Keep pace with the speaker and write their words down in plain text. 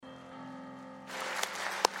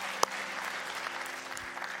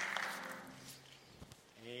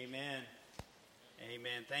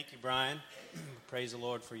Thank you, Brian. Praise the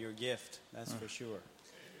Lord for your gift, that's for sure.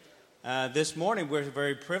 This morning, we're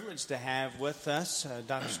very privileged to have with us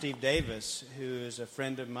Dr. Steve Davis, who is a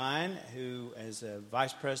friend of mine, who is a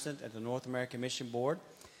vice president at the North American Mission Board.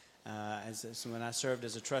 When I served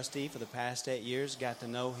as a trustee for the past 8 years, got to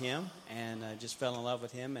know him and just fell in love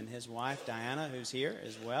with him and his wife, Diana, who's here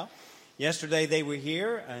as well. Yesterday, they were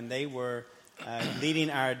here, and they were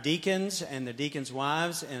leading our deacons and the deacons'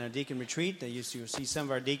 wives in a deacon retreat. You'll see some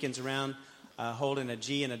of our deacons around holding a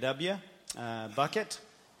G and a W bucket,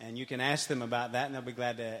 and you can ask them about that, and they'll be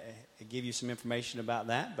glad to give you some information about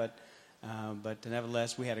that. But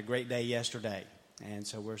nevertheless, we had a great day yesterday, and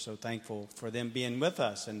so we're so thankful for them being with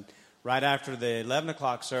us. And right after the 11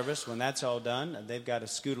 o'clock service, when that's all done, they've got to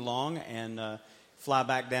scoot along and fly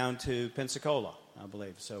back down to Pensacola, I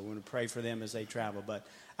believe. So we're going to pray for them as they travel. But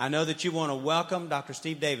I know that you want to welcome Dr.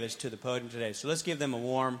 Steve Davis to the podium today. So let's give them a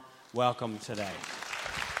warm welcome today.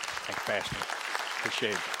 Thank you, Pastor.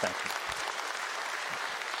 Appreciate it. Thank you.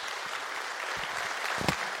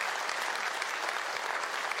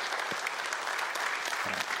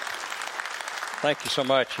 Thank you so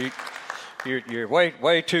much. You're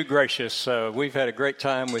way too gracious. We've had a great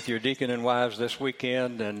time with your deacon and wives this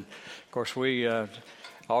weekend, and of course we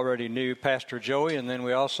already knew Pastor Joey, and then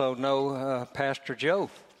we also know Pastor Joe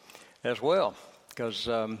as well, because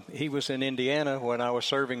he was in Indiana when I was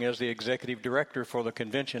serving as the executive director for the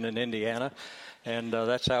convention in Indiana, and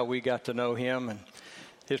that's how we got to know him and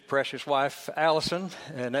his precious wife, Allison.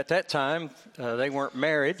 And at that time, they weren't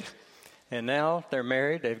married, and now they're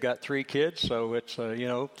married. They've got 3 kids, so it's,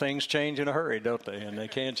 things change in a hurry, don't they? And they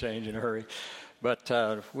can change in a hurry. But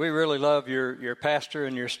we really love your pastor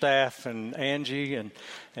and your staff and Angie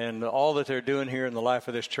and all that they're doing here in the life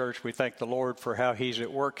of this church. We thank the Lord for how he's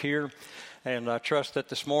at work here. And I trust that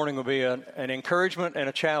this morning will be an encouragement and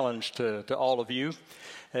a challenge to all of you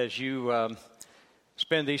as you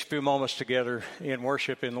spend these few moments together in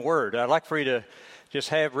worship in the Word. I'd like for you to just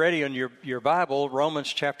have ready on your Bible,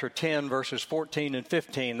 Romans chapter 10, verses 14 and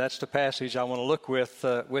 15. That's the passage I want to look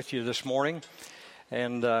with you this morning.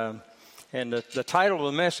 And the title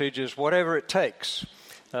of the message is Whatever It Takes.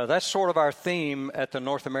 That's sort of our theme at the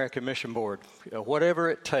North American Mission Board. Whatever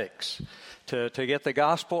it takes to get the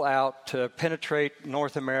gospel out, to penetrate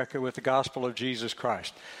North America with the gospel of Jesus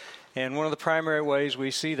Christ. And one of the primary ways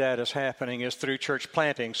we see that as happening is through church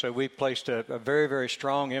planting. So we've placed a very, very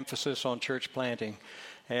strong emphasis on church planting.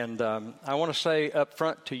 And I want to say up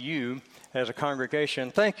front to you as a congregation,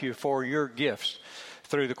 thank you for your gifts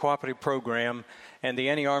through the cooperative program and the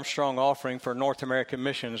Annie Armstrong offering for North American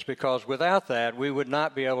missions, because without that, we would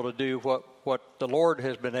not be able to do what the Lord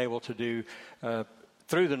has been able to do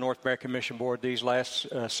through the North American Mission Board these last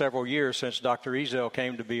several years since Dr. Ezel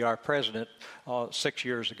came to be our president 6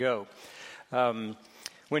 years ago.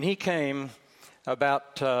 When he came,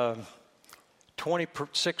 about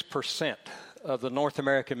 26% of the North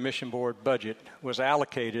American Mission Board budget was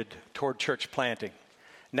allocated toward church planting.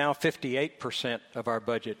 Now 58% of our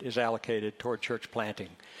budget is allocated toward church planting.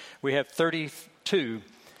 We have 32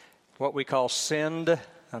 what we call send,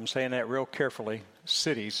 I'm saying that real carefully,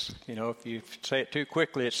 cities. If you say it too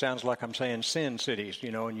quickly, it sounds like I'm saying sin cities,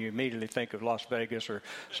 and you immediately think of Las Vegas or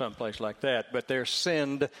someplace like that. But they're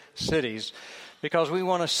send cities because we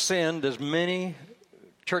want to send as many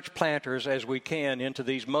church planters as we can into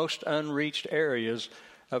these most unreached areas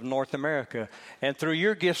of North America. And through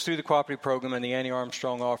your gifts through the cooperative program and the Annie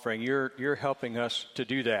Armstrong offering, you're helping us to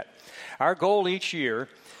do that. Our goal each year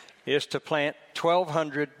is to plant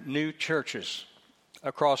 1,200 new churches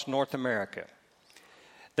across North America.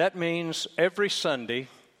 That means every Sunday,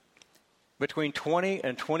 between 20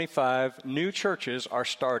 and 25 new churches are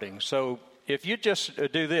starting. So if you just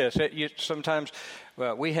do this, sometimes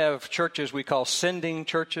we have churches we call sending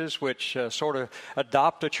churches, which sort of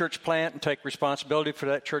adopt a church plant and take responsibility for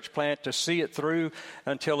that church plant to see it through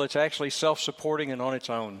until it's actually self-supporting and on its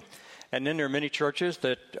own. And then there are many churches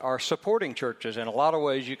that are supporting churches. In a lot of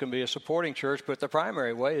ways you can be a supporting church, but the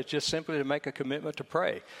primary way is just simply to make a commitment to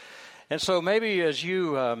pray. And so maybe as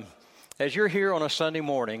you're here on a Sunday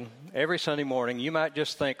morning, every Sunday morning, you might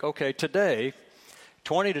just think, okay, today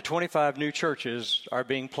 20 to 25 new churches are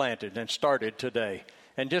being planted and started today.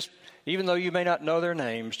 And just, even though you may not know their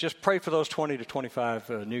names, just pray for those 20 to 25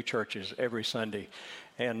 new churches every Sunday.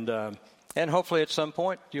 And hopefully at some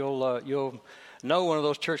point you'll know one of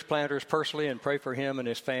those church planters personally and pray for him and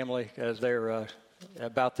his family as they're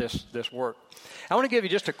about this work. I want to give you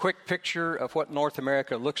just a quick picture of what North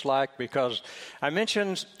America looks like, because I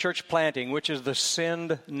mentioned church planting, which is the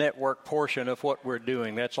Send Network portion of what we're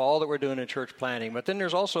doing. That's all that we're doing in church planting. But then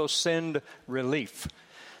there's also Send Relief.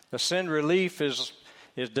 The Send Relief is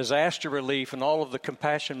is disaster relief and all of the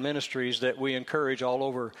compassion ministries that we encourage all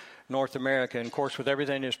over North America. And, of course, with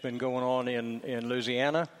everything that's been going on in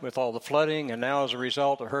Louisiana with all the flooding, and now as a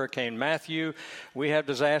result of Hurricane Matthew, we have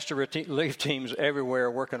disaster relief teams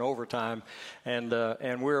everywhere working overtime. And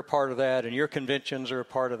we're a part of that, and your conventions are a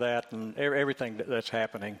part of that, and everything that's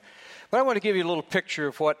happening. But I want to give you a little picture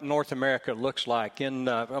of what North America looks like. I'm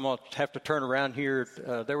going to have to turn around here.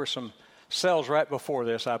 There were some cells right before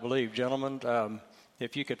this, I believe, gentlemen.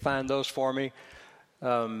 If you could find those for me.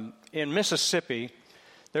 In Mississippi,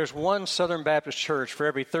 there's one Southern Baptist church for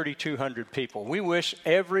every 3,200 people. We wish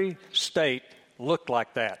every state looked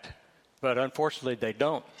like that, but unfortunately they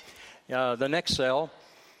don't. The next cell,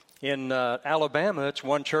 in Alabama, it's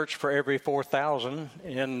one church for every 4,000.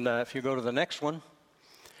 If you go to the next one,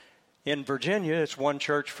 in Virginia, it's one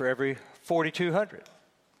church for every 4,200.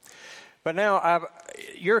 But now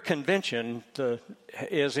your convention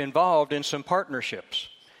is involved in some partnerships.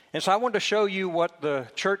 And so I wanted to show you what the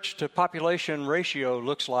church-to-population ratio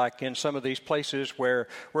looks like in some of these places where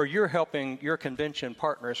you're helping your convention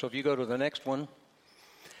partner. So if you go to the next one,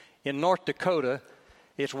 in North Dakota,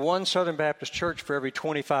 it's one Southern Baptist church for every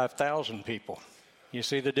 25,000 people. You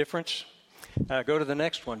see the difference? Go to the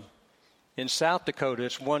next one. In South Dakota,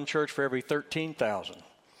 it's one church for every 13,000.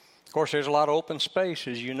 Of course, there's a lot of open space,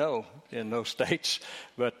 as you know, in those states,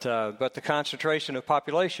 but the concentration of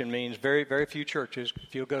population means very, very few churches.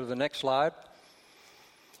 If you'll go to the next slide.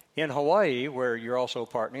 In Hawaii, where you're also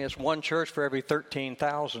partnering, it's one church for every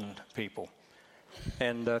 13,000 people.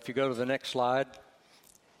 And if you go to the next slide,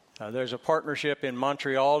 there's a partnership in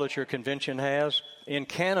Montreal that your convention has. In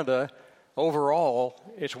Canada, overall,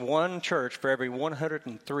 it's one church for every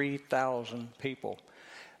 103,000 people.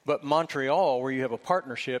 But Montreal, where you have a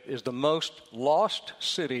partnership, is the most lost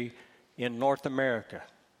city in North America.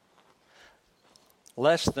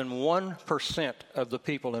 Less than 1% of the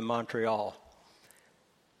people in Montreal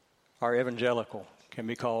are evangelical, can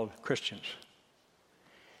be called Christians.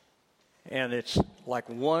 And it's like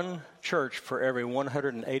one church for every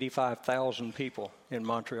 185,000 people in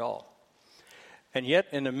Montreal. And yet,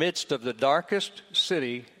 in the midst of the darkest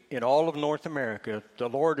city in all of North America, the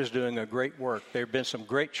Lord is doing a great work. There have been some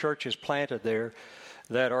great churches planted there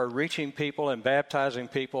that are reaching people and baptizing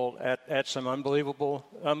people at some unbelievable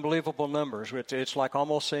numbers. It's like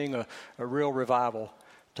almost seeing a real revival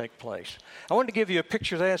take place. I wanted to give you a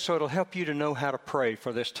picture of that so it'll help you to know how to pray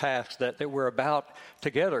for this task that we're about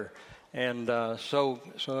together. And so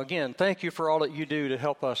again, thank you for all that you do to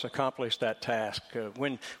help us accomplish that task.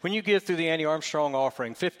 When you give through the Annie Armstrong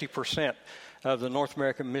offering, 50% of the North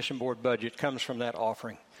American Mission Board budget comes from that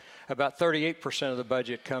offering. About 38% of the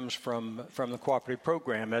budget comes from the cooperative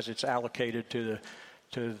program as it's allocated to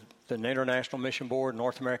the International Mission Board,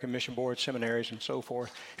 North American Mission Board, seminaries, and so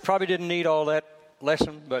forth. You probably didn't need all that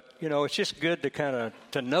lesson, but it's just good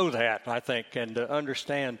to know that, I think, and to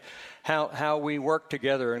understand how we work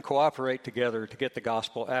together and cooperate together to get the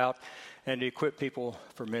gospel out and to equip people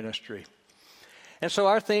for ministry. And so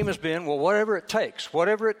our theme has been, whatever it takes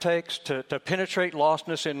to penetrate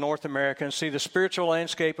lostness in North America and see the spiritual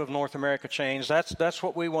landscape of North America change. That's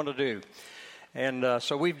what we want to do. And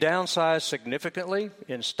so we've downsized significantly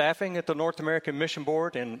in staffing at the North American Mission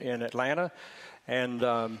Board in Atlanta. And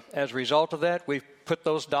as a result of that, we've put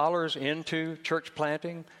those dollars into church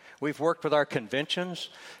planting. We've worked with our conventions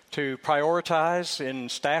to prioritize in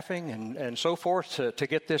staffing and so forth to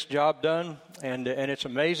get this job done. And it's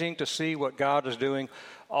amazing to see what God is doing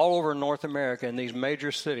all over North America in these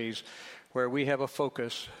major cities where we have a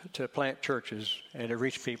focus to plant churches and to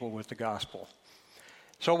reach people with the gospel.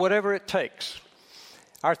 So whatever it takes.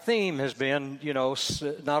 Our theme has been,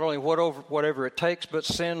 not only whatever it takes, but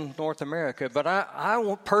send North America. But I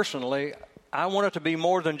want it to be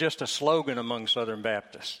more than just a slogan among Southern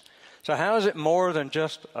Baptists. So how is it more than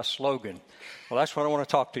just a slogan? Well, that's what I want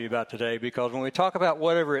to talk to you about today, because when we talk about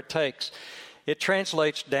whatever it takes, it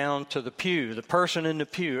translates down to the pew, the person in the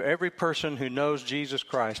pew, every person who knows Jesus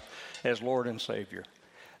Christ as Lord and Savior.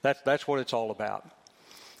 That's what it's all about.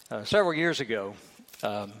 Several years ago,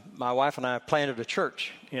 my wife and I planted a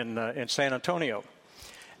church in San Antonio.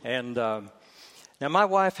 And now my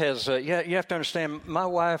wife has, you have to understand, my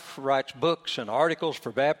wife writes books and articles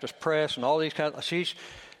for Baptist Press and all these kinds of,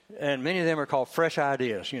 and many of them are called fresh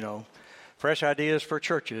ideas, fresh ideas for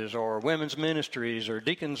churches or women's ministries or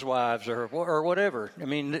deacons' wives or whatever. I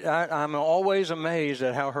mean, I'm always amazed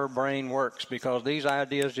at how her brain works, because these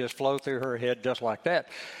ideas just flow through her head just like that.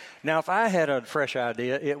 Now, if I had a fresh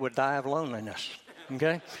idea, it would die of loneliness,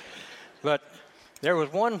 okay? But there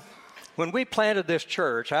was one when we planted this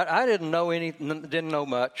church, I didn't know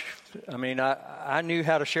much. I mean, I knew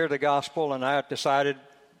how to share the gospel, and I decided,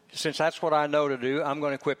 since that's what I know to do, I'm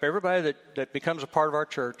going to equip everybody that becomes a part of our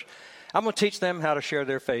church. I'm going to teach them how to share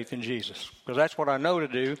their faith in Jesus, because that's what I know to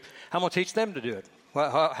do. I'm going to teach them to do it.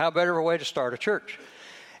 Well, how better a way to start a church?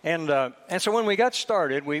 And so when we got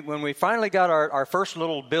started, when we finally got our first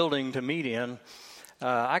little building to meet in,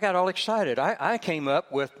 I got all excited. I came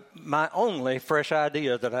up with my only fresh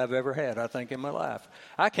idea that I've ever had, I think, in my life.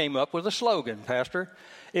 I came up with a slogan, Pastor.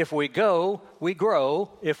 If we go, we grow.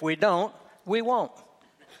 If we don't, we won't.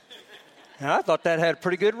 And I thought that had a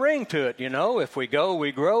pretty good ring to it, you know. If we go,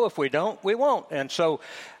 we grow. If we don't, we won't. And so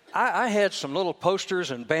I had some little posters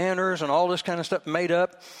and banners and all this kind of stuff made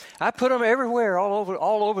up. I put them everywhere,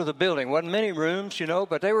 all over the building. Wasn't many rooms, you know,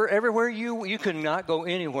 but they were everywhere. You could not go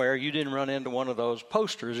anywhere you didn't run into one of those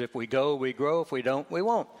posters. If we go, we grow. If we don't, we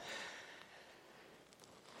won't.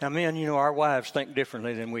 Now, men, you know, our wives think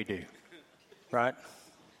differently than we do, right?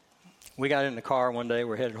 We got in the car one day.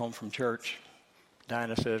 We're headed home from church.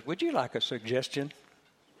 Dinah says, "Would you like a suggestion?"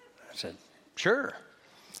 I said, "Sure."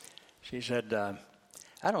 She said,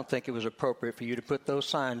 "I don't think it was appropriate for you to put those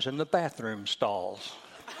signs in the bathroom stalls."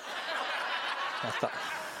 I thought,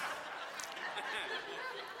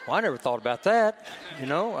 well, I never thought about that. You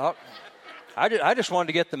know, I just wanted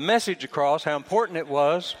to get the message across how important it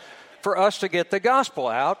was for us to get the gospel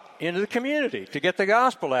out into the community, to get the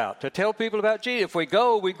gospel out, to tell people about Jesus. If we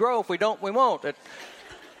go, we grow. If we don't, we won't. I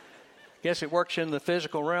guess it works in the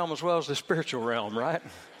physical realm as well as the spiritual realm, right?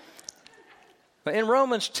 But in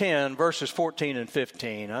Romans 10, verses 14 and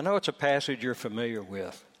 15, I know it's a passage you're familiar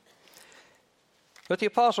with. But the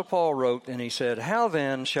Apostle Paul wrote, and he said, "How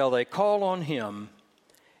then shall they call on him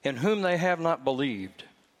in whom they have not believed?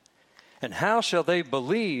 And how shall they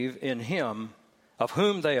believe in him of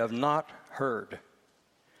whom they have not heard?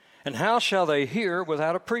 And how shall they hear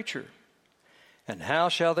without a preacher? And how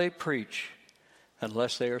shall they preach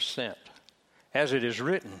unless they are sent? As it is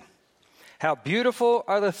written, how beautiful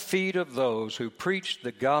are the feet of those who preach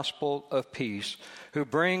the gospel of peace, who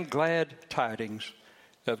bring glad tidings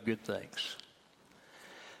of good things."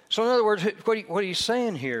 So in other words, what he's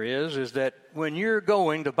saying here is that when you're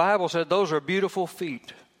going, the Bible said those are beautiful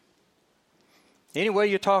feet. Any way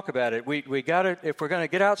you talk about it, we got it. If we're going to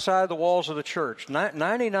get outside the walls of the church,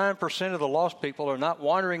 99% of the lost people are not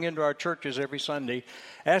wandering into our churches every Sunday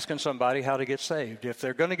asking somebody how to get saved. If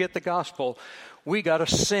they're going to get the gospel, we got to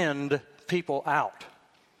send people out.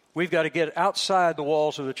 We've got to get outside the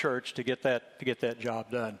walls of the church to get that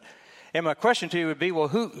job done. And my question to you would be, well,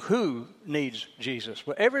 who needs Jesus?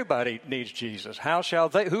 Well, everybody needs Jesus. How shall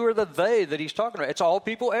they? Who are the they that he's talking about? It's all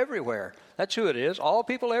people everywhere. That's who it is. All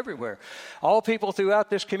people everywhere. All people throughout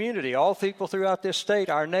this community. All people throughout this state,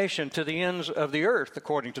 our nation, to the ends of the earth,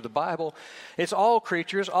 according to the Bible. It's all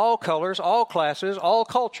creatures, all colors, all classes, all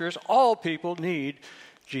cultures. All people need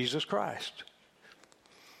Jesus Christ.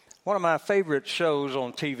 One of my favorite shows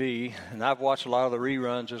on TV, and I've watched a lot of the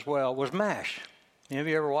reruns as well, was MASH. Have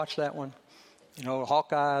you ever watched that one? You know,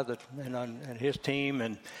 Hawkeye and his team.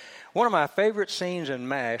 And one of my favorite scenes in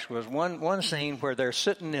MASH was one scene where they're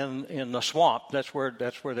sitting in the swamp. That's where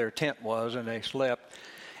their tent was, and they slept.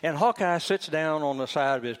 And Hawkeye sits down on the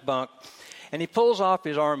side of his bunk, and he pulls off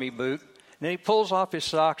his army boot, and then he pulls off his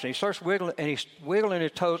socks, and he starts wiggling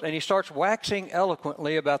his toes, and he starts waxing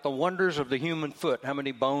eloquently about the wonders of the human foot, how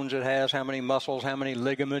many bones it has, how many muscles, how many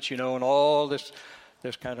ligaments, you know, and all this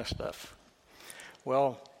kind of stuff.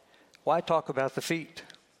 Well, why talk about the feet?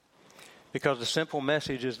 Because the simple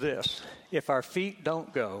message is this: if our feet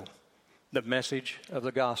don't go, the message of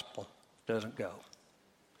the gospel doesn't go.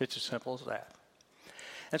 It's as simple as that.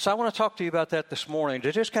 And so I want to talk to you about that this morning,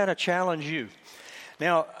 to just kind of challenge you.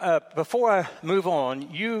 Now, before I move on,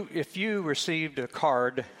 if you received a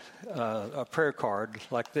card, a prayer card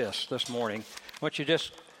like this morning, I want you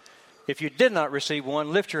just, if you did not receive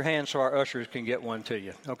one, lift your hand so our ushers can get one to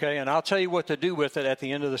you, okay? And I'll tell you what to do with it at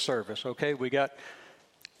the end of the service, okay? We got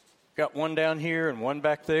one down here and one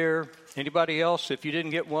back there. Anybody else? If you didn't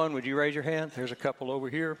get one, would you raise your hand? There's a couple over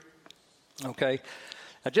here. Okay.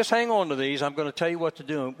 Now just hang on to these. I'm going to tell you what to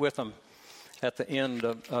do with them at the end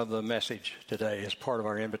of the message today as part of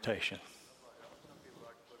our invitation.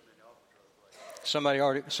 Some of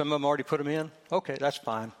them already put them in? Okay, that's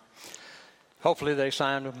fine. Hopefully they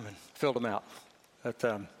signed them and filled them out.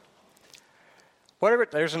 But whatever,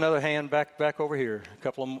 there's another hand back over here.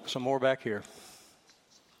 Some more back here.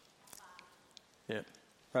 Yeah,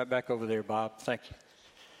 right back over there, Bob. Thank you.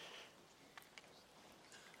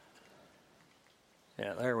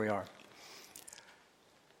 Yeah, there we are.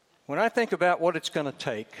 When I think about what it's going to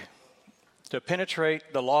take to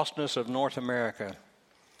penetrate the lostness of North America,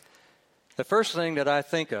 the first thing that I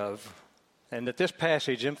think of, and that this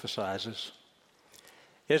passage emphasizes,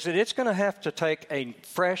 is that it's going to have to take a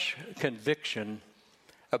fresh conviction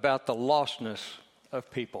about the lostness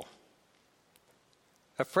of people.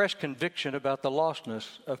 A fresh conviction about the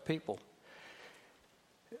lostness of people.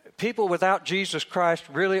 People without Jesus Christ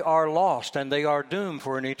really are lost, and they are doomed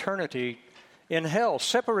for an eternity in hell,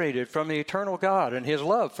 separated from the eternal God and His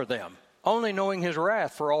love for them, only knowing His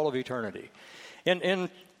wrath for all of eternity. In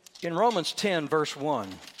Romans 10, verse 1,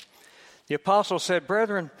 the apostle said,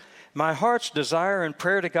 "Brethren, my heart's desire and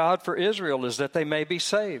prayer to God for Israel is that they may be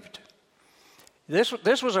saved."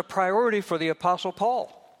 This was a priority for the apostle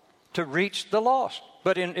Paul, to reach the lost.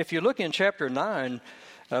 But if you look in chapter 9,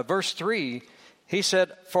 verse 3, he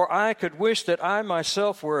said, "For I could wish that I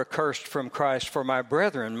myself were accursed from Christ for my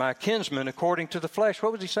brethren, my kinsmen, according to the flesh."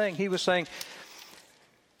 What was he saying? He was saying,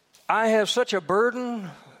 I have such a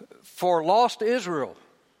burden for lost Israel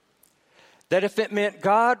that if it meant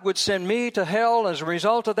God would send me to hell as a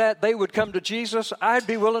result of that, they would come to Jesus, I'd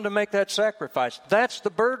be willing to make that sacrifice. That's the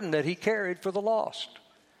burden that he carried for the lost.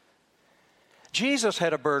 Jesus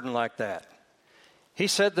had a burden like that. He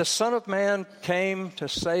said, the Son of Man came to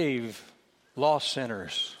save lost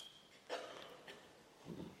sinners.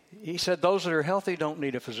 He said, those that are healthy don't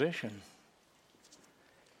need a physician.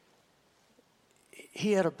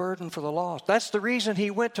 He had a burden for the lost. That's the reason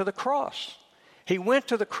he went to the cross. He went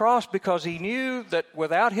to the cross because he knew that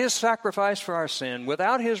without his sacrifice for our sin,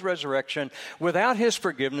 without his resurrection, without his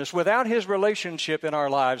forgiveness, without his relationship in our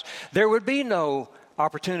lives, there would be no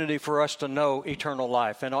opportunity for us to know eternal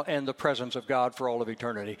life and the presence of God for all of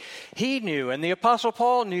eternity. He knew, and the Apostle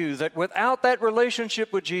Paul knew, that without that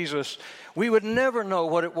relationship with Jesus, we would never know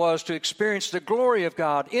what it was to experience the glory of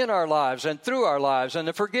God in our lives and through our lives, and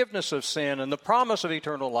the forgiveness of sin and the promise of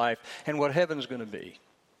eternal life and what heaven's going to be.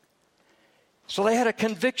 So they had a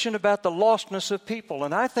conviction about the lostness of people,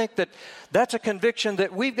 and I think that that's a conviction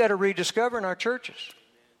that we've got to rediscover in our churches.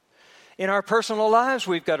 In our personal lives,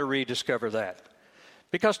 we've got to rediscover that.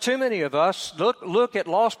 Because too many of us look at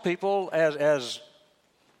lost people as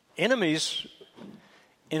enemies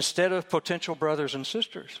instead of potential brothers and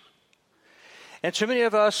sisters. And too many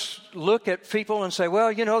of us look at people and say,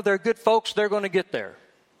 well, you know, they're good folks, they're going to get there.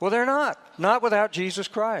 Well, they're not without Jesus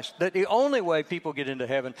Christ. That the only way people get into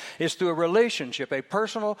heaven is through a relationship, a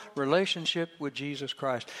personal relationship with Jesus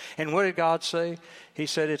Christ. And what did God say? He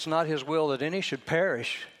said it's not his will that any should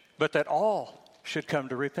perish, but that all should come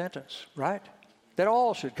to repentance, right? That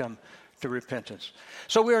all should come to repentance.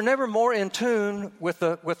 So we are never more in tune with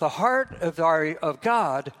the heart of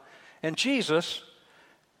God and Jesus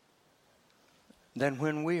than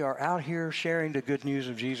when we are out here sharing the good news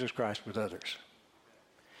of Jesus Christ with others.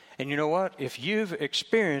 And you know what? If you've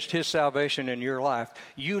experienced his salvation in your life,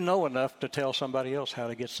 you know enough to tell somebody else how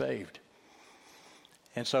to get saved.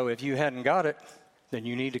 And so if you hadn't got it, then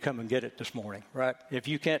you need to come and get it this morning, right? If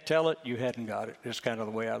you can't tell it, you hadn't got it. It's kind of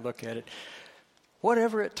the way I look at it.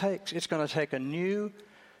 Whatever it takes, it's going to take a new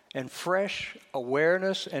and fresh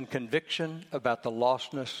awareness and conviction about the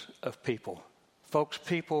lostness of people. Folks,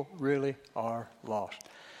 people really are lost.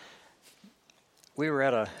 We were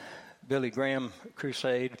at a Billy Graham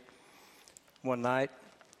crusade one night,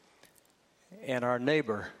 and our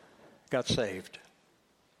neighbor got saved.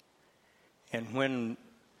 And when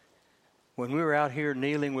we were out here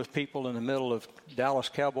kneeling with people in the middle of Dallas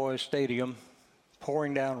Cowboys Stadium,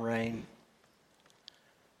 pouring down rain,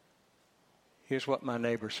 here's what my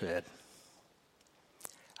neighbor said.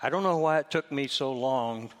 I don't know why it took me so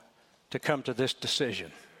long to come to this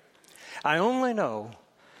decision. I only know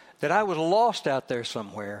that I was lost out there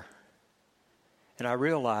somewhere, and I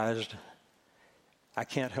realized I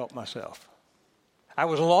can't help myself. I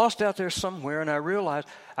was lost out there somewhere, and I realized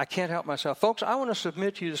I can't help myself. Folks, I want to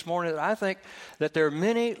submit to you this morning that I think that there are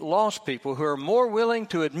many lost people who are more willing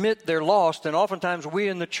to admit they're lost than oftentimes we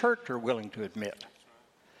in the church are willing to admit.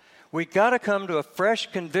 We've got to come to a fresh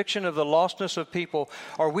conviction of the lostness of people,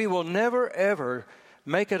 or we will never, ever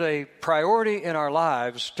make it a priority in our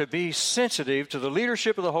lives to be sensitive to the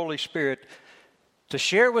leadership of the Holy Spirit, to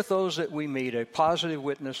share with those that we meet a positive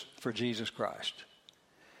witness for Jesus Christ.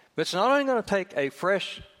 But it's not only going to take a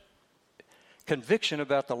fresh conviction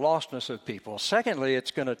about the lostness of people. Secondly,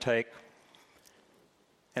 it's going to take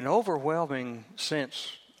an overwhelming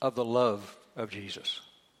sense of the love of Jesus.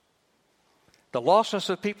 The lostness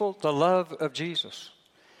of people, the love of Jesus.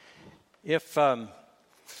 If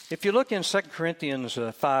you look in 2 Corinthians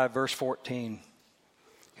 5, verse 14,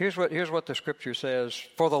 here's what the Scripture says.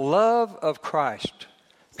 For the love of Christ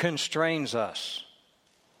constrains us.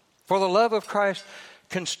 For the love of Christ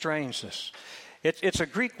constrains us. It's a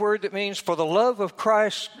Greek word that means for the love of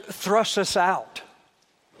Christ thrusts us out.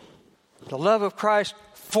 The love of Christ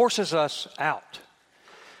forces us out.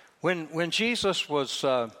 When Jesus was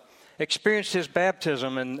experienced his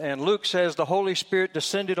baptism, and Luke says the Holy Spirit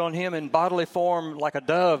descended on him in bodily form like a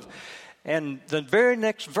dove, and the very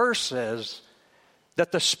next verse says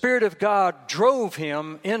that the Spirit of God drove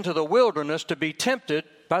him into the wilderness to be tempted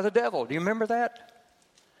by the devil. Do you remember that?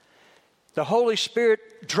 The Holy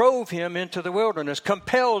Spirit drove him into the wilderness,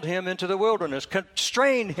 compelled him into the wilderness,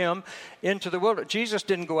 constrained him into the wilderness. Jesus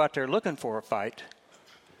didn't go out there looking for a fight.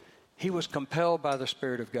 He was compelled by the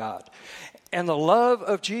Spirit of God. And the love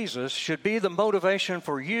of Jesus should be the motivation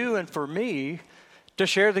for you and for me to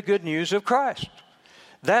share the good news of Christ.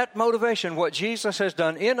 That motivation, what Jesus has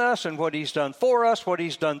done in us and what he's done for us, what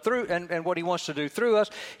he's done through and what he wants to do through us,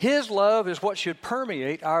 his love is what should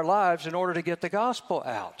permeate our lives in order to get the gospel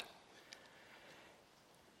out.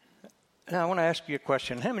 Now, I want to ask you a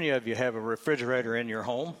question. How many of you have a refrigerator in your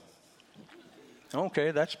home?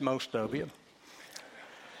 Okay, that's most of you.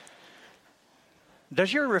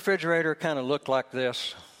 Does your refrigerator kind of look like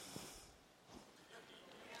this?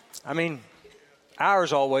 I mean,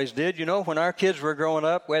 ours always did. You know, when our kids were growing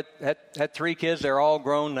up, we had 3 kids. They're all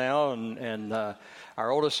grown now, and our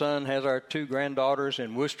oldest son has our 2 granddaughters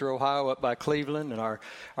in Wooster, Ohio, up by Cleveland, and our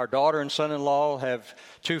daughter and son-in-law have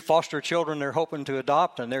 2 foster children they're hoping to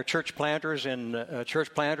adopt, and they're church planters and a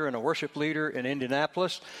church planter and a worship leader in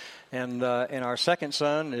Indianapolis. And our second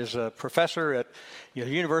son is a professor at the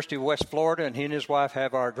University of West Florida, and he and his wife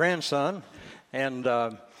have our grandson.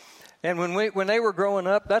 And when they were growing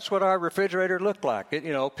up, that's what our refrigerator looked like.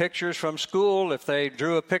 Pictures from school. If they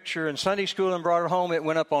drew a picture in Sunday school and brought it home, it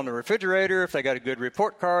went up on the refrigerator. If they got a good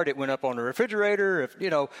report card, it went up on the refrigerator.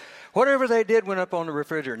 Whatever they did went up on the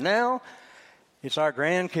refrigerator. Now, it's our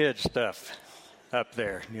grandkids' stuff up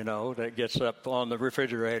there, that gets up on the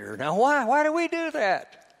refrigerator. Now, why? Why do we do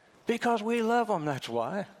that? Because we love them, that's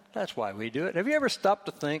why. That's why we do it. Have you ever stopped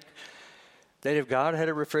to think that if God had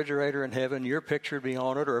a refrigerator in heaven, your picture would be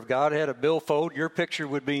on it, or if God had a billfold, your picture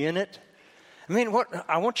would be in it?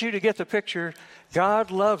 I want you to get the picture.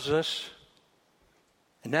 God loves us,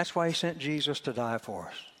 and that's why he sent Jesus to die for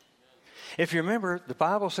us. If you remember, the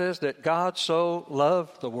Bible says that God so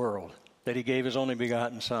loved the world that he gave his only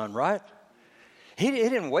begotten Son, right? He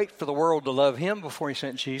didn't wait for the world to love him before he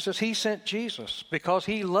sent Jesus. He sent Jesus because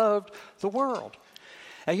he loved the world.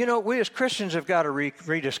 And we as Christians have got to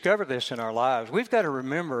rediscover this in our lives. We've got to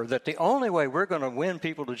remember that the only way we're going to win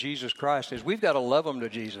people to Jesus Christ is we've got to love them to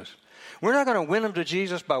Jesus. We're not going to win them to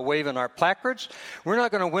Jesus by waving our placards. We're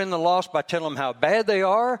not going to win the lost by telling them how bad they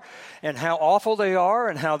are and how awful they are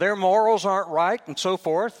and how their morals aren't right and so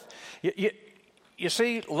forth. You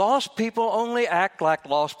see, lost people only act like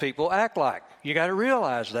lost people act like. You got to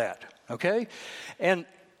realize that, okay? And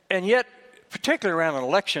yet, particularly around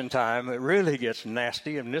election time, it really gets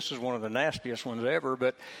nasty, and this is one of the nastiest ones ever,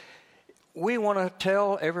 but we want to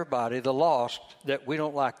tell everybody, the lost, that we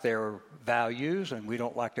don't like their values and we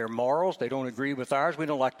don't like their morals. They don't agree with ours. We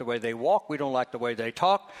don't like the way they walk. We don't like the way they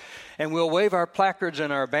talk. And we'll wave our placards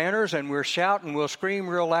and our banners and we'll shout and we'll scream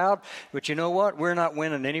real loud. But you know what? We're not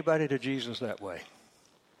winning anybody to Jesus that way.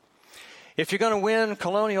 If you're going to win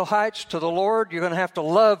Colonial Heights to the Lord, you're going to have to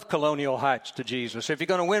love Colonial Heights to Jesus. If you're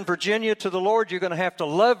going to win Virginia to the Lord, you're going to have to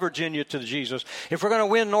love Virginia to Jesus. If we're going to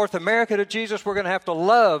win North America to Jesus, we're going to have to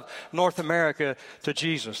love North America to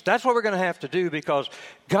Jesus. That's what we're going to have to do because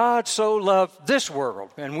God so loved this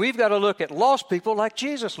world. And we've got to look at lost people like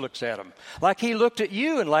Jesus looks at them, like he looked at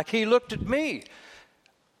you and like he looked at me,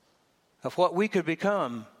 of what we could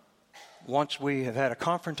become once we have had a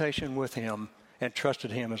confrontation with him and trusted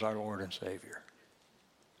him as our Lord and Savior.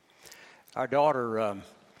 Our daughter,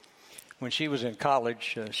 when she was in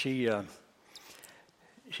college, she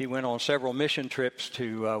went on several mission trips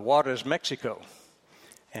to Juarez, Mexico.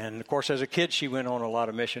 And, of course, as a kid, she went on a lot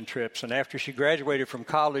of mission trips. And after she graduated from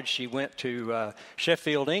college, she went to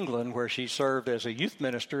Sheffield, England, where she served as a youth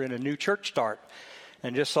minister in a new church start.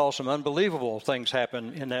 And just saw some unbelievable things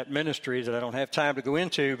happen in that ministry that I don't have time to go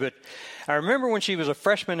into. But I remember when she was a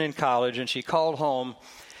freshman in college and she called home,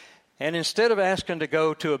 and instead of asking to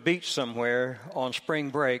go to a beach somewhere on spring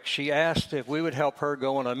break, she asked if we would help her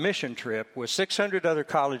go on a mission trip with 600 other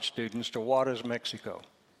college students to Juarez, Mexico.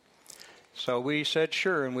 So we said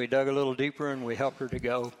sure, and we dug a little deeper and we helped her to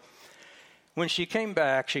go. When she came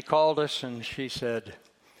back, she called us and she said,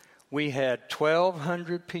 we had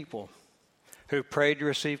 1,200 people who prayed to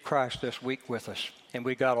receive Christ this week with us. And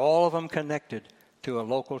we got all of them connected to a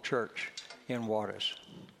local church in Juarez.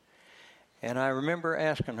 And I remember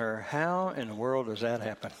asking her, how in the world does that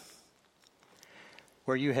happen?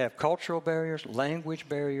 where you have cultural barriers, language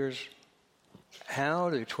barriers. How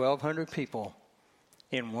do 1,200 people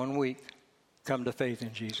in 1 week come to faith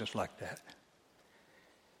in Jesus like that?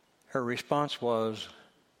 Her response was,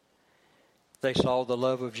 they saw the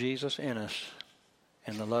love of Jesus in us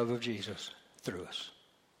and the love of Jesus through us.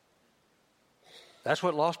 That's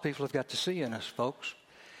what lost people have got to see in us, folks.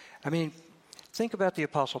 I mean, think about the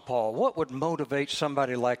Apostle Paul. What would motivate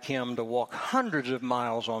somebody like him to walk hundreds of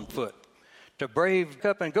miles on foot, to brave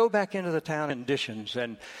up and go back into the town conditions?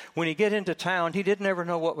 And when he get into town, he didn't ever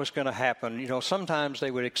know what was going to happen. You know, sometimes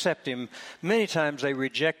they would accept him. Many times they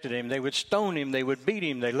rejected him. They would stone him. They would beat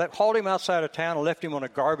him. They hauled him outside of town and left him on a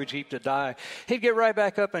garbage heap to die. He'd get right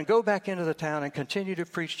back up and go back into the town and continue to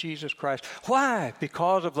preach Jesus Christ. Why?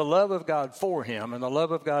 Because of the love of God for him and the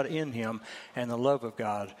love of God in him and the love of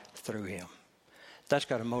God through him. That's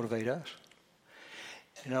got to motivate us.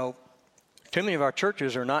 You know, too many of our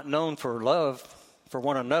churches are not known for love for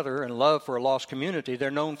one another and love for a lost community.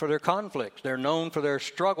 They're known for their conflicts. They're known for their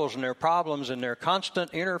struggles and their problems and their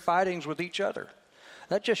constant inner fightings with each other.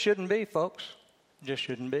 That just shouldn't be, folks. It just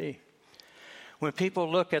shouldn't be. When people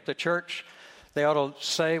look at the church, they ought to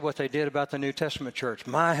say what they did about the New Testament church.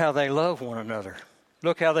 My, how they love one another.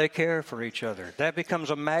 Look how they care for each other. That becomes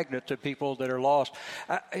a magnet to people that are lost.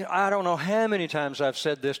 I don't know how many times I've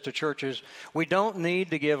said this to churches. We don't need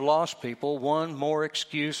to give lost people one more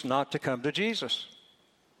excuse not to come to Jesus.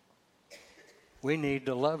 We need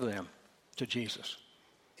to love them to Jesus.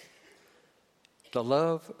 The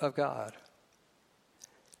love of God.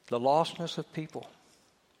 The lostness of people.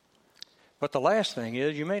 But the last thing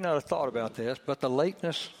is, you may not have thought about this, but the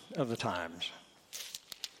lateness of the times.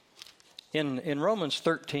 In Romans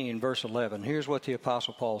 13, verse 11, here's what the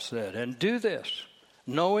Apostle Paul said. And do this,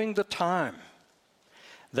 knowing the time,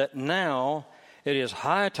 that now it is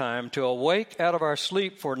high time to awake out of our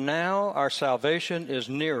sleep, for now our salvation is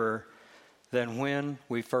nearer than when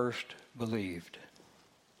we first believed.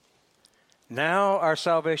 Now our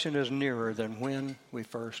salvation is nearer than when we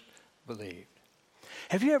first believed.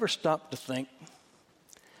 Have you ever stopped to think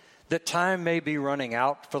that time may be running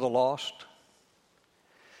out for the lost?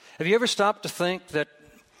 Have you ever stopped to think that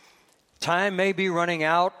time may be running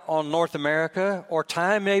out on North America, or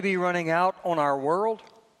time may be running out on our world?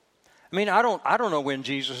 I mean, I don't know when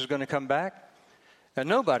Jesus is going to come back. And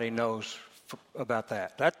nobody knows about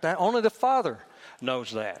that. That only the Father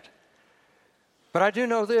knows that. But I do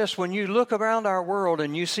know this, when you look around our world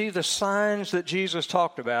and you see the signs that Jesus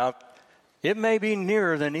talked about, it may be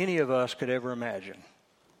nearer than any of us could ever imagine.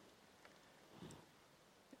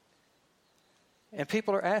 And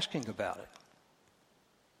people are asking about it.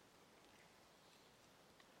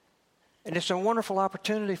 And it's a wonderful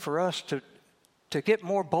opportunity for us to get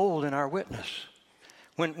more bold in our witness.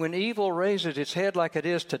 When evil raises its head like it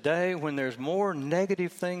is today, when there's more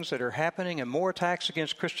negative things that are happening and more attacks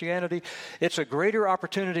against Christianity, it's a greater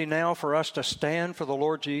opportunity now for us to stand for the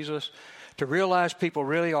Lord Jesus, to realize people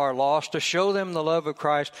really are lost, to show them the love of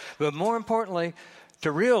Christ, but more importantly,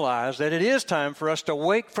 to realize that it is time for us to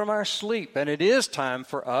wake from our sleep, and it is time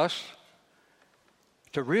for us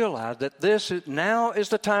to realize that now is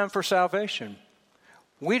the time for salvation.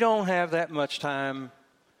 We don't have that much time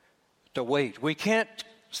to wait. We can't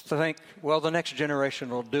think, well, the next generation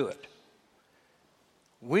will do it.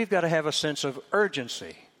 We've got to have a sense of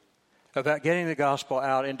urgency about getting the gospel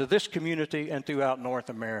out into this community and throughout North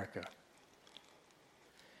America.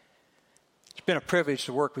 It's been a privilege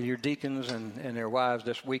to work with your deacons and their wives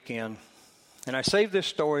this weekend. And I saved this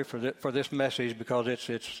story for this message because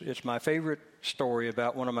it's my favorite story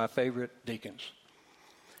about one of my favorite deacons.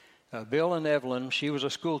 Bill and Evelyn, she was a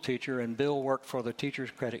school teacher, and Bill worked for the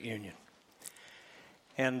Teachers Credit Union.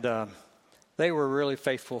 And they were really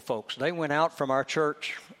faithful folks. They went out from our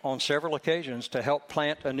church on several occasions to help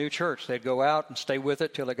plant a new church. They'd go out and stay with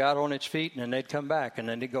it till it got on its feet, and then they'd come back. And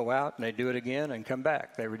then they'd go out and they'd do it again and come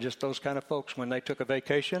back. They were just those kind of folks. When they took a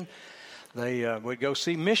vacation, they would go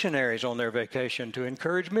see missionaries on their vacation to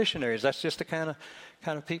encourage missionaries. That's just the kind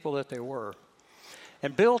of people that they were.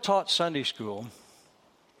 And Bill taught Sunday school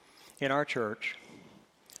in our church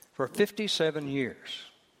for 57 years.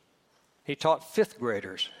 He taught fifth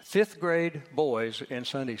grade boys in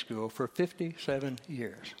Sunday school for 57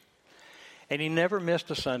 years. And he never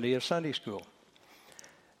missed a Sunday of Sunday school.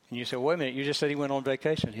 And you say, wait a minute, you just said he went on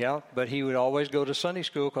vacation. Yeah, but he would always go to Sunday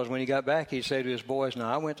school because when he got back, he'd say to his boys, now,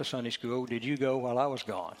 I went to Sunday school. Did you go while I was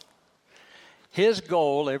gone? His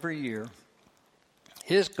goal every year,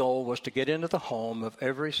 his goal was to get into the home of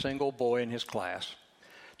every single boy in his class,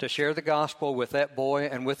 to share the gospel with that boy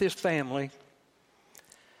and with his family,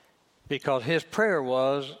 because his prayer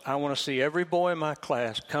was, I want to see every boy in my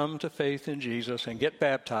class come to faith in Jesus and get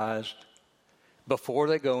baptized before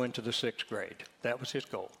they go into the 6th grade. That was his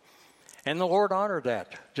goal. And the Lord honored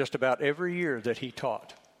that just about every year that he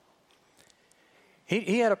taught.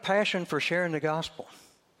 He had a passion for sharing the gospel.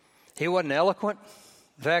 He wasn't eloquent.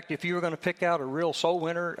 In fact, if you were going to pick out a real soul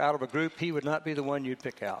winner out of a group, he would not be the one you'd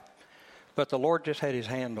pick out. But the Lord just had his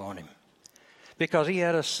hand on him because he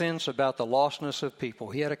had a sense about the lostness of people.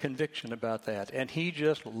 He had a conviction about that, and he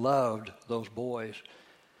just loved those boys.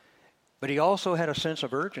 But he also had a sense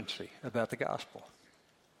of urgency about the gospel.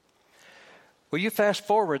 Well, you fast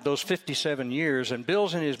forward those 57 years, and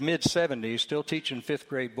Bill's in his mid-70s, still teaching 5th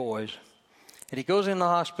grade boys. And he goes in the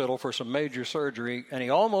hospital for some major surgery, and he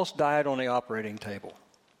almost died on the operating table.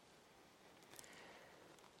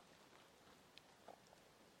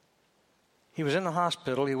 He was in the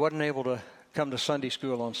hospital. He wasn't able to come to Sunday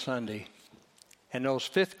school on Sunday. And those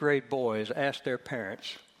 5th grade boys asked their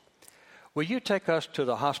parents, will you take us to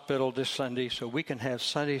the hospital this Sunday so we can have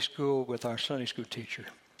Sunday school with our Sunday school teacher?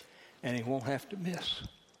 And he won't have to miss.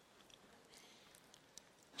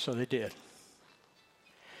 So they did.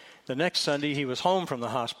 The next Sunday, he was home from the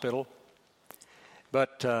hospital,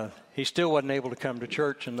 but he still wasn't able to come to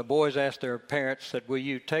church. And the boys asked their parents, said, will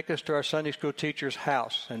you take us to our Sunday school teacher's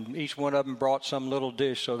house? And each one of them brought some little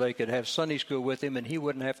dish so they could have Sunday school with him, and he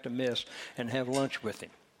wouldn't have to miss and have lunch with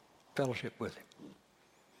him, fellowship with him.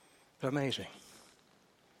 Amazing.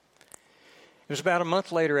 It was about a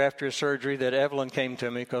month later after his surgery that Evelyn came to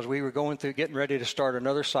me because we were getting ready to start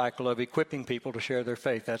another cycle of equipping people to share their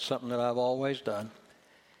faith. That's something that I've always done.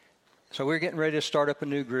 So we were getting ready to start up a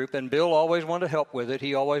new group, and Bill always wanted to help with it.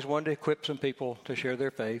 He always wanted to equip some people to share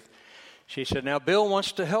their faith. She said, now Bill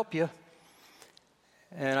wants to help you.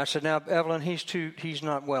 And I said, now, Evelyn, he's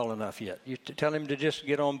not well enough yet. You tell him to just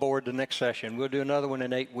get on board the next session. We'll do another one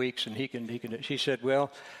in 8 weeks, and he can. She said,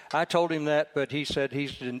 well, I told him that, but she said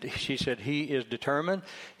he is determined.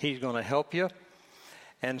 He's going to help you.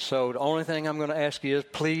 And so the only thing I'm going to ask you is,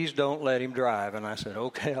 please don't let him drive. And I said,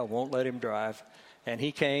 okay, I won't let him drive. And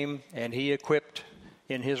he came, and he equipped,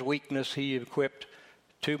 in his weakness, he equipped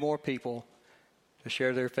 2 more people to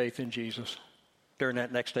share their faith in Jesus during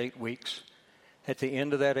that next 8 weeks. At the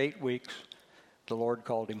end of that 8 weeks, the Lord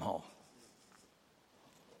called him home.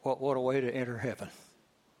 What a way to enter heaven.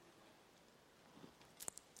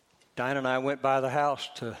 Diane and I went by the house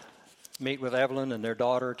to meet with Evelyn and their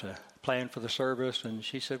daughter to plan for the service, and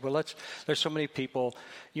she said, well, there's so many people.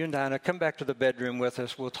 You and Diana, come back to the bedroom with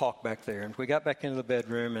us. We'll talk back there. And we got back into the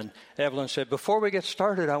bedroom, and Evelyn said, before we get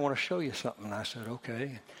started, I want to show you something. And I said,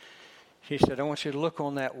 okay. She said, I want you to look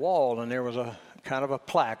on that wall. And there was a kind of a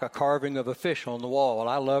plaque, a carving of a fish on the wall. Well,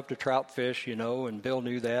 I love to trout fish, and Bill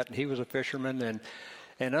knew that, and he was a fisherman.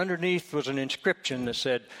 And underneath was an inscription that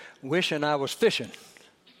said, wishing I was fishing.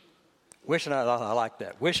 I like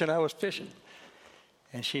that. Wishing I was fishing.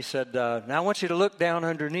 And she said, now I want you to look down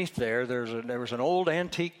underneath there. There was an old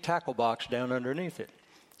antique tackle box down underneath it.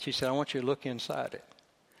 She said, I want you to look inside it.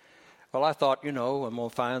 Well, I thought, I'm going to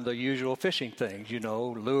find the usual fishing things,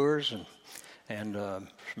 lures and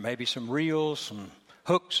maybe some reels, some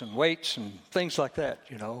hooks and weights and things like that,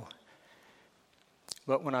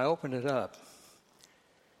 But when I opened it up,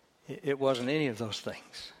 it wasn't any of those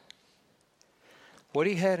things. What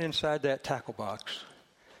he had inside that tackle box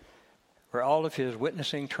were all of his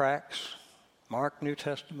witnessing tracts, marked New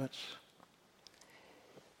Testaments,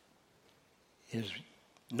 his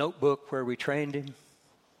notebook where we trained him.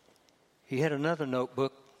 He had another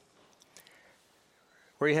notebook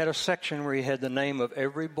where he had a section where he had the name of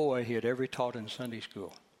every boy he had ever taught in Sunday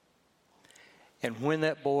school. And when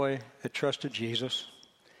that boy had trusted Jesus,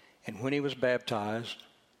 and when he was baptized,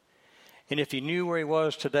 and if he knew where he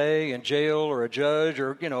was today in jail or a judge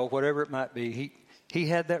or, whatever it might be, he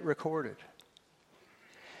had that recorded.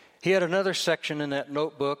 He had another section in that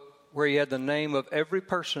notebook where he had the name of every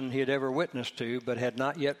person he had ever witnessed to but had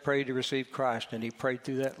not yet prayed to receive Christ, and he prayed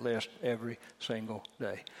through that list every single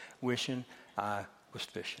day, wishing I was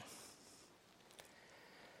fishing.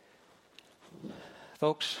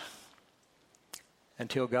 Folks,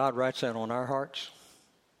 until God writes that on our hearts,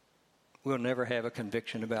 we'll never have a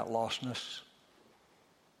conviction about lostness.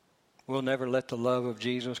 We'll never let the love of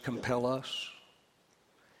Jesus compel us,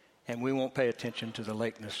 and we won't pay attention to the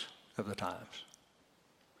lateness of the times.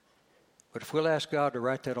 But if we'll ask God to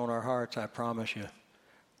write that on our hearts, I promise you,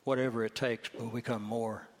 whatever it takes will become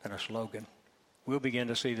more than a slogan. We'll begin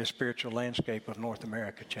to see the spiritual landscape of North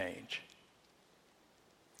America change.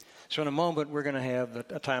 So in a moment, we're going to have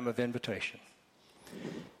a time of invitation.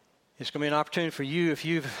 It's going to be an opportunity for you, if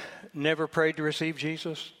you've never prayed to receive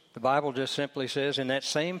Jesus, The Bible just simply says in that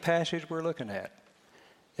same passage we're looking at,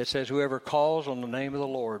 it says whoever calls on the name of the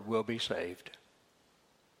Lord will be saved.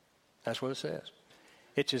 That's what it says.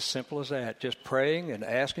 It's as simple as that. Just praying and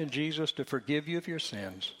asking Jesus to forgive you of your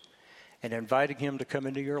sins and inviting him to come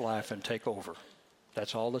into your life and take over.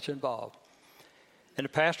 That's all that's involved. And the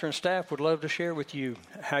pastor and staff would love to share with you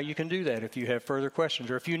how you can do that if you have further questions.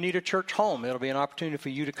 Or if you need a church home, it'll be an opportunity for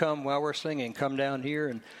you to come while we're singing. Come down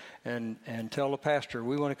here and tell the pastor,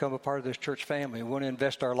 we want to become a part of this church family. We want to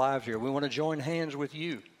invest our lives here. We want to join hands with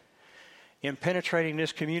you in penetrating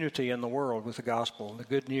this community and the world with the gospel, the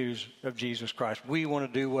good news of Jesus Christ. We want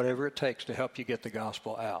to do whatever it takes to help you get the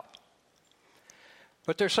gospel out.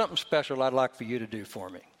 But there's something special I'd like for you to do for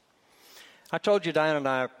me. I told you Diane and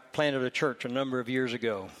I planted a church a number of years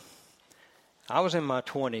ago. I was in my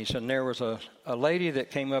 20s, and there was a lady that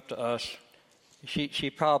came up to us. She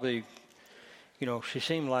probably, she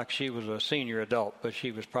seemed like she was a senior adult, but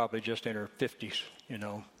she was probably just in her 50s,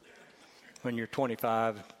 When you're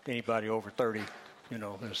 25, anybody over 30, is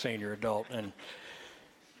a senior adult.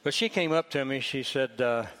 But she came up to me. She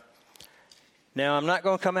said, now, I'm not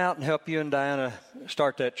going to come out and help you and Diana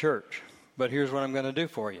start that church, but here's what I'm going to do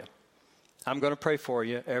for you. I'm going to pray for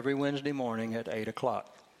you every Wednesday morning at 8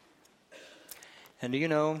 o'clock. And do you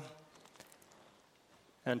know,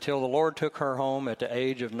 until the Lord took her home at the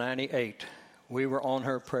age of 98, we were on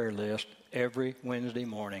her prayer list every Wednesday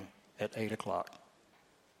morning at 8 o'clock.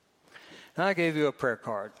 Now, I gave you a prayer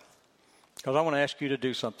card because I want to ask you to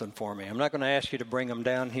do something for me. I'm not going to ask you to bring them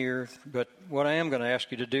down here, but what I am going to ask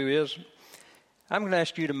you to do is I'm going to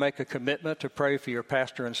ask you to make a commitment to pray for your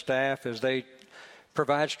pastor and staff as they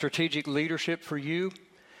provide strategic leadership for you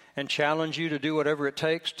and challenge you to do whatever it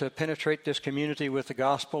takes to penetrate this community with the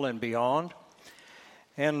gospel and beyond.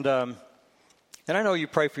 And I know you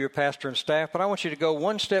pray for your pastor and staff, but I want you to go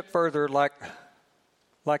one step further like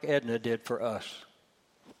Edna did for us.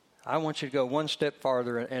 I want you to go one step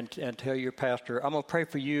farther and tell your pastor, I'm going to pray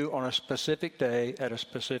for you on a specific day at a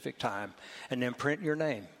specific time, and then print your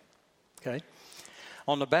name. Okay?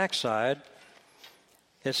 On the back side,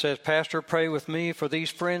 it says, Pastor, pray with me for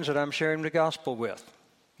these friends that I'm sharing the gospel with,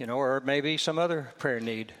 or maybe some other prayer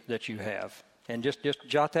need that you have. And just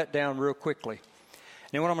jot that down real quickly.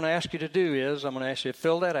 And then what I'm going to ask you to do is I'm going to ask you to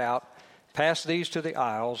fill that out, pass these to the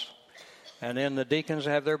aisles, and then the deacons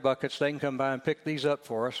have their buckets. They can come by and pick these up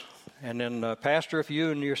for us. And then, Pastor, if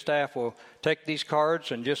you and your staff will take these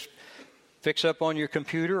cards and just fix up on your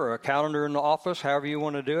computer or a calendar in the office, however you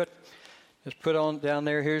want to do it, just put on down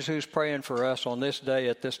there, here's who's praying for us on this day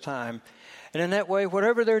at this time. And in that way,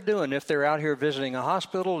 whatever they're doing, if they're out here visiting a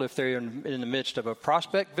hospital, if they're in the midst of a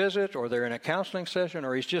prospect visit, or they're in a counseling session,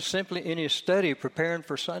 or he's just simply in his study preparing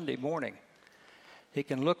for Sunday morning, he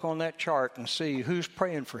can look on that chart and see who's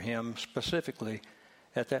praying for him specifically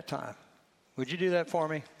at that time. Would you do that for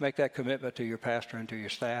me? Make that commitment to your pastor and to your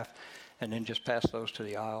staff, and then just pass those to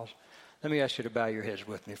the aisles. Let me ask you to bow your heads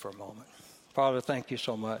with me for a moment. Father, thank you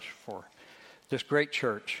so much for this great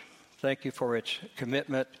church. Thank you for its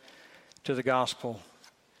commitment to the gospel.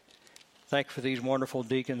 Thank you for these wonderful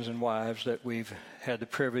deacons and wives that we've had the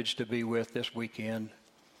privilege to be with this weekend.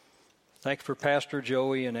 Thank you for Pastor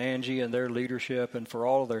Joey and Angie and their leadership, and for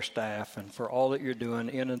all of their staff, and for all that you're doing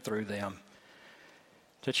in and through them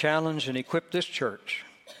to challenge and equip this church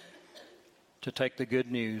to take the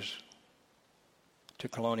good news to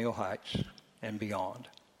Colonial Heights and beyond.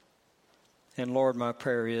 And Lord, my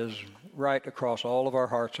prayer is right across all of our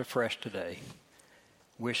hearts afresh today,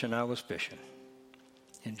 wishing I was fishing.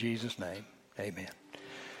 In Jesus' name, amen.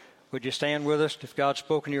 Would you stand with us? If God's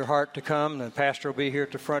spoken to your heart to come, the pastor will be here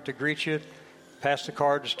at the front to greet you. Pass the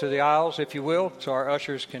cards to the aisles, if you will, so our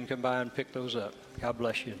ushers can come by and pick those up. God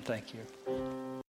bless you and thank you.